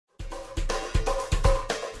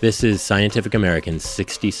This is Scientific American's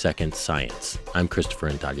 60-Second Science. I'm Christopher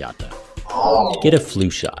Intagliata. Get a flu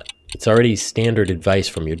shot. It's already standard advice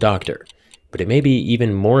from your doctor, but it may be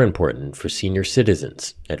even more important for senior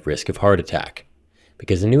citizens at risk of heart attack.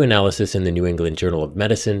 Because a new analysis in the New England Journal of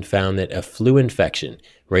Medicine found that a flu infection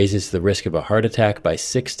raises the risk of a heart attack by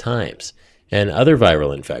 6 times, and other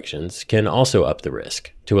viral infections can also up the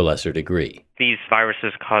risk to a lesser degree. These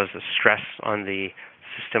viruses cause stress on the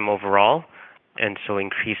system overall, and so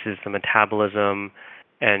increases the metabolism,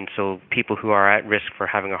 and so people who are at risk for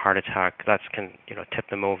having a heart attack, that can tip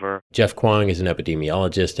them over. Jeff Kwong is an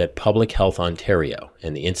epidemiologist at Public Health Ontario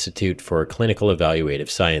and the Institute for Clinical Evaluative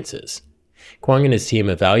Sciences. Kwong and his team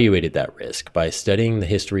evaluated that risk by studying the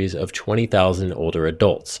histories of 20,000 older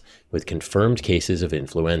adults with confirmed cases of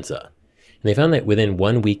influenza. And they found that within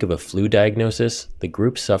 1 week of a flu diagnosis, the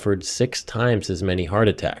group suffered 6 times as many heart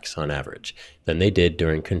attacks on average than they did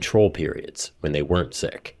during control periods when they weren't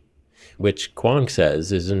sick, which Kwong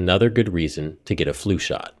says is another good reason to get a flu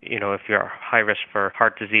shot. If you're high risk for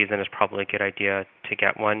heart disease, then it's probably a good idea to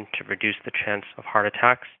get one to reduce the chance of heart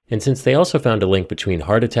attacks. And since they also found a link between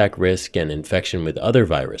heart attack risk and infection with other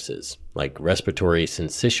viruses, like respiratory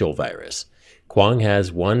syncytial virus, Kwong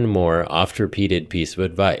has one more oft-repeated piece of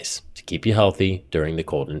advice to keep you healthy during the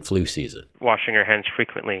cold and flu season. Washing your hands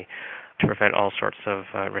frequently to prevent all sorts of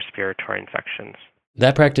respiratory infections.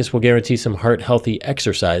 That practice will guarantee some heart-healthy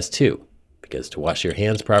exercise too, because to wash your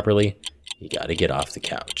hands properly, you gotta get off the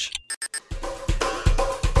couch.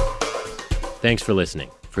 Thanks for listening.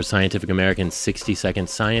 For Scientific American's 60-Second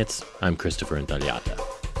Science, I'm Christopher Intagliata.